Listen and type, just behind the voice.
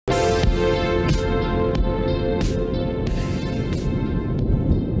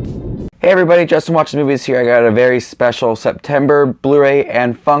Hey everybody, Justin Watches Movies here. I got a very special September Blu-ray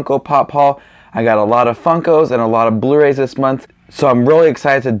and Funko Pop haul. I got a lot of Funkos and a lot of Blu-rays this month, so I'm really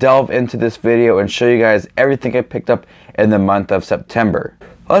excited to delve into this video and show you guys everything I picked up in the month of September.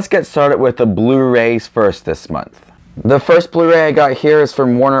 Let's get started with the Blu-rays first this month. The first Blu-ray I got here is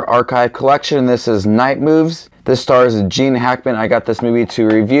from Warner Archive Collection. This is Night Moves. This stars Gene Hackman. I got this movie to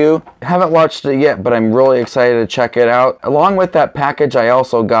review. Haven't watched it yet, but I'm really excited to check it out. Along with that package, I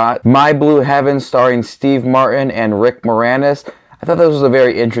also got My Blue Heaven starring Steve Martin and Rick Moranis. I thought this was a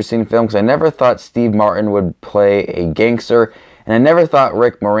very interesting film because I never thought Steve Martin would play a gangster, and I never thought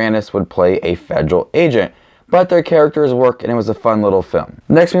Rick Moranis would play a federal agent. But their characters work, and it was a fun little film.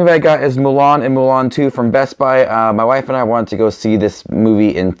 The next movie I got is Mulan and Mulan 2 from Best Buy. My wife and I wanted to go see this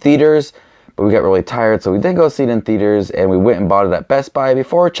movie in theaters, but we got really tired, so we did go see it in theaters, and we went and bought it at Best Buy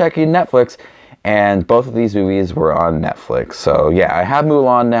before checking Netflix, and both of these movies were on Netflix. So yeah, I have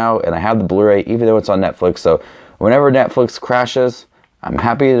Mulan now, and I have the Blu-ray, even though it's on Netflix, so whenever Netflix crashes, I'm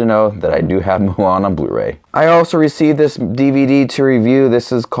happy to know that I do have Mulan on Blu-ray. I also received this DVD to review.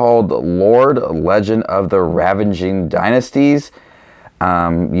 This is called Lord, Legend of the Ravaging Dynasties.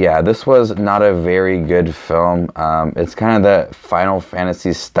 Yeah, this was not a very good film. It's kind of the Final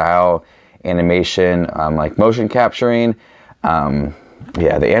Fantasy style animation, like motion capturing.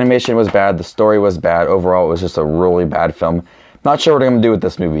 Yeah, the animation was bad, the story was bad. Overall, it was just a really bad film. Not sure what I'm gonna do with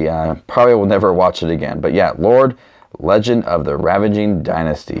this movie. Probably will never watch it again. But yeah, Lord, Legend of the Ravaging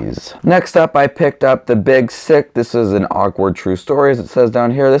Dynasties. Next up, I picked up The Big Sick. This is an awkward true story, as it says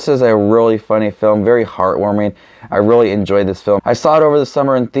down here. This is a really funny film, very heartwarming. I really enjoyed this film. I saw it over the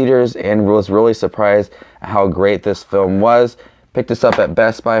summer in theaters and was really surprised at how great this film was. Picked this up at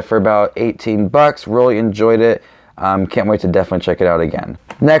Best Buy for about 18 bucks. Really enjoyed it. Can't wait to definitely check it out again.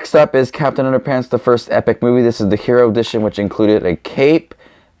 Next up is Captain Underpants, the first epic movie. This is the Hero Edition, which included a cape.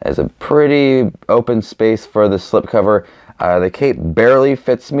 There's a pretty open space for the slipcover. The cape barely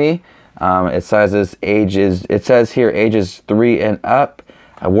fits me. It says here ages 3 and up.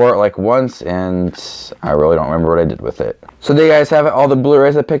 I wore it like once and I really don't remember what I did with it. So there you guys have it, all the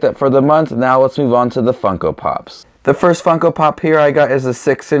Blu-rays I picked up for the month. Now let's move on to the Funko Pops. The first Funko Pop here I got is a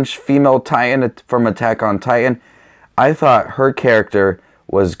 6-inch female Titan from Attack on Titan. I thought her character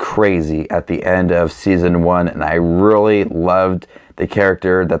was crazy at the end of season 1, and I really loved the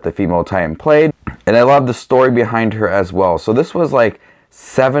character that the female Titan played, and I loved the story behind her as well. So this was like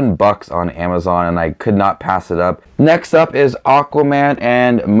 $7 on Amazon, and I could not pass it up. Next up is Aquaman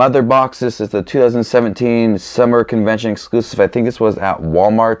and Mother Box. This is the 2017 Summer Convention exclusive. I think this was at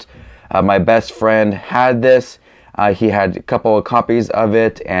Walmart. My best friend had this. He had a couple of copies of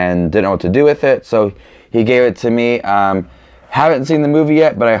it and didn't know what to do with it, so he gave it to me. Haven't seen the movie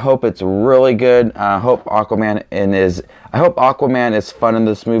yet, but I hope it's really good. I hope Aquaman is fun in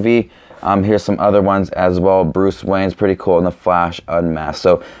this movie. Here's some other ones as well. Bruce Wayne's pretty cool, and The Flash unmasked.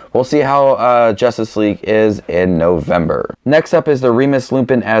 So we'll see how Justice League is in November. Next up is the Remus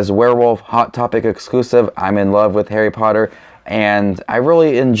Lupin as Werewolf Hot Topic exclusive. I'm in love with Harry Potter, and I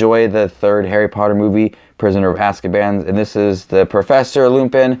really enjoy the third Harry Potter movie, Prisoner of Azkaban, and this is the Professor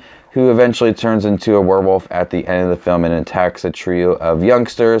Lupin, who eventually turns into a werewolf at the end of the film and attacks a trio of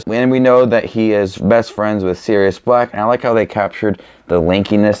youngsters. And we know that he is best friends with Sirius Black, and I like how they captured the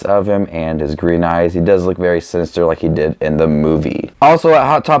lankiness of him and his green eyes. He does look very sinister like he did in the movie. Also at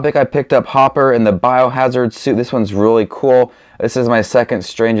Hot Topic, I picked up Hopper in the Biohazard suit. This one's really cool. This is my second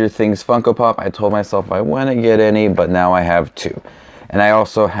Stranger Things Funko Pop. I told myself I wouldn't get any, but now I have 2. And I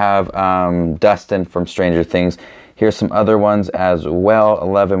also have Dustin from Stranger Things. Here's some other ones as well.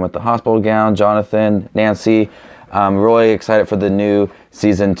 11 with the hospital gown, Jonathan, Nancy. I'm really excited for the new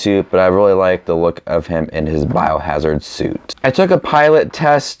season 2, but I really like the look of him in his biohazard suit. I took a pilot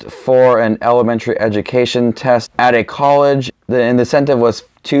test for an elementary education test at a college. The incentive was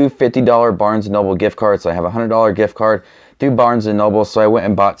 2 $50 Barnes & Noble gift cards, so I have a $100 gift card through Barnes & Noble, so I went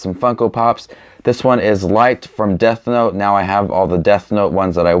and bought some Funko Pops. This one is Light from Death Note. Now I have all the Death Note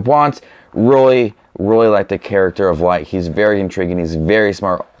ones that I want. Really like the character of Light. He's very intriguing, he's very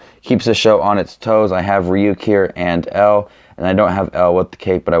smart, keeps the show on its toes. I have Ryuk here and Elle, and I don't have Elle with the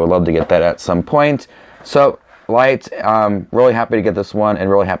cape, but I would love to get that at some point. So Light, really happy to get this one,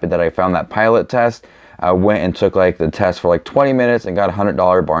 and really happy that I found that pilot test. I went and took like the test for like 20 minutes and got a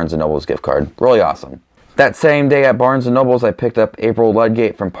 $100 Barnes & Noble's gift card. Really awesome. That same day at Barnes & Noble's, I picked up April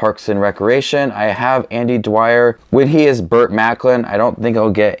Ludgate from Parks and Recreation. I have Andy Dwyer when he is Burt Macklin. I don't think I'll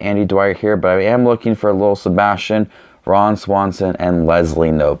get Andy Dwyer here, but I am looking for Lil Sebastian, Ron Swanson, and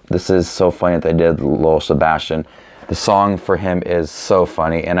Leslie Knope. This is so funny that they did Lil Sebastian. The song for him is so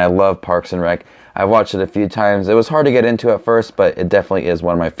funny, and I love Parks and Rec. I've watched it a few times. It was hard to get into at first, but it definitely is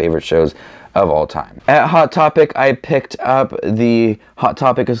one of my favorite shows of all time. At Hot Topic, I picked up the Hot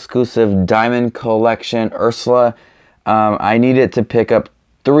Topic exclusive Diamond Collection Ursula. I needed to pick up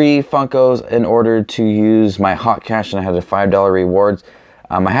 3 Funkos in order to use my Hot Cash, and I had the $5 rewards.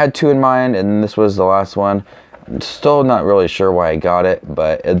 I had 2 in mind, and this was the last one. I'm still not really sure why I got it,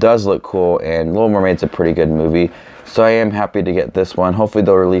 but it does look cool, and Little Mermaid's a pretty good movie, so I am happy to get this one. Hopefully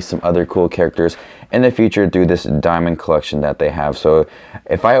they'll release some other cool characters in the future through this Diamond collection that they have. So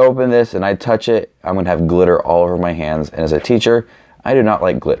if I open this and I touch it, I'm gonna have glitter all over my hands, and as a teacher, I do not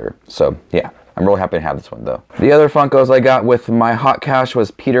like glitter. So yeah, I'm really happy to have this one though. The other Funkos I got with my Hot Cash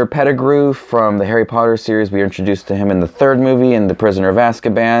was Peter Pettigrew from the Harry Potter series. We were introduced to him in the 3rd movie in The Prisoner of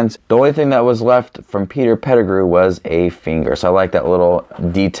Azkaban. The only thing that was left from Peter Pettigrew was a finger, so I like that little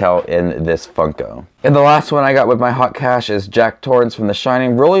detail in this Funko. And the last one I got with my Hot Cash is Jack Torrance from The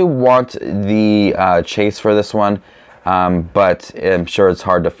Shining. Really want the chase for this one, but I'm sure it's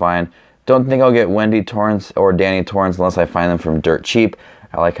hard to find. Don't think I'll get Wendy Torrance or Danny Torrance unless I find them from Dirt Cheap.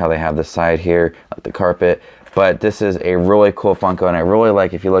 I like how they have the side here, like the carpet. But this is a really cool Funko, and I really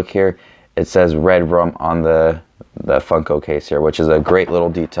like, if you look here, it says Red Rum on the Funko case here, which is a great little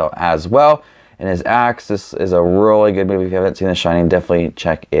detail as well. And his axe, this is a really good movie. If you haven't seen The Shining, definitely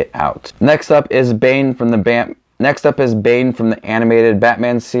check it out. Next up is Bane from the animated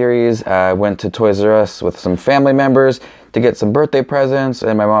Batman series. I went to Toys R Us with some family members to get some birthday presents,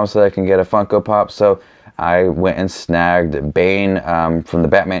 and my mom said I can get a Funko Pop, so I went and snagged Bane from the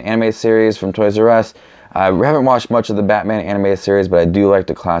Batman animated series from Toys R Us. I haven't watched much of the Batman animated series, but I do like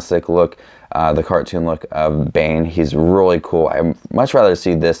the classic look, the cartoon look of Bane. He's really cool. I'd much rather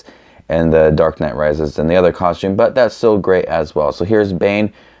see this in the Dark Knight Rises than the other costume, but that's still great as well. So here's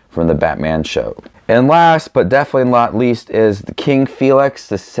Bane from the Batman show. And last, but definitely not least, is the King Felix,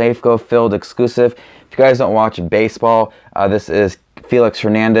 the Safeco Field exclusive. If you guys don't watch baseball, this is Felix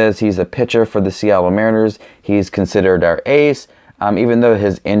Hernandez. He's a pitcher for the Seattle Mariners. He's considered our ace, even though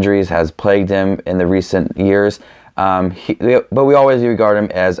his injuries has plagued him in the recent years. But we always regard him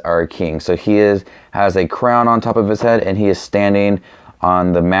as our king. So he has a crown on top of his head, and he is standing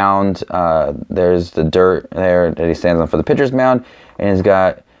on the mound. There's the dirt there that he stands on for the pitcher's mound, and he's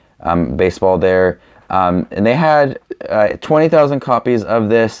got baseball there. And they had 20,000 copies of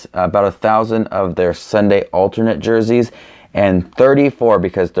this, about 1,000 of their Sunday alternate jerseys, and 34,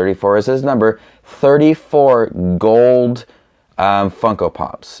 because 34 is his number, 34 gold Funko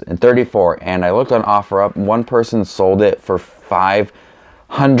Pops, and 34. And I looked on OfferUp, one person sold it for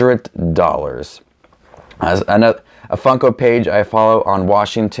 $500. As a Funko page I follow on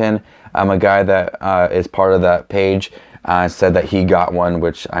Washington, a guy that is part of that page said that he got one,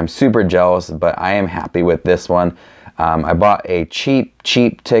 which I'm super jealous, but I am happy with this one. I bought a cheap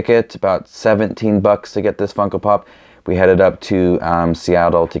ticket, about 17 bucks to get this Funko Pop. We headed up to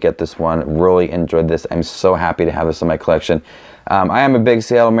Seattle to get this one. Really enjoyed this. I'm so happy to have this in my collection. I am a big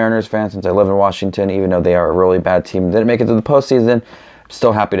Seattle Mariners fan since I live in Washington, even though they are a really bad team. Didn't make it to the postseason.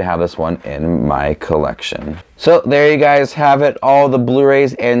 Still happy to have this one in my collection. So there you guys have it, all the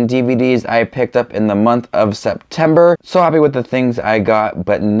Blu-rays and DVDs I picked up in the month of September. So happy with the things I got,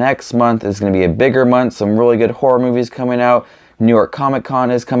 but next month is going to be a bigger month. Some really good horror movies coming out. New York Comic Con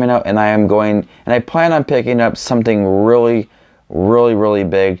is coming out, and I plan on picking up something really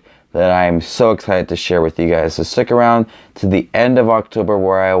big that I'm so excited to share with you guys. So stick around to the end of October,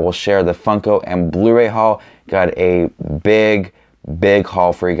 where I will share the Funko and Blu-ray haul. Got a big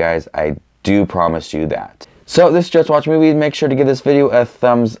haul for you guys. I do promise you that. So this is Just Watch Movies. Make sure to give this video a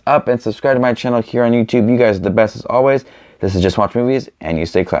thumbs up and subscribe to my channel here on YouTube. You guys are the best as always. This is Just Watch Movies, and you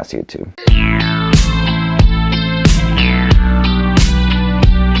stay classy, YouTube.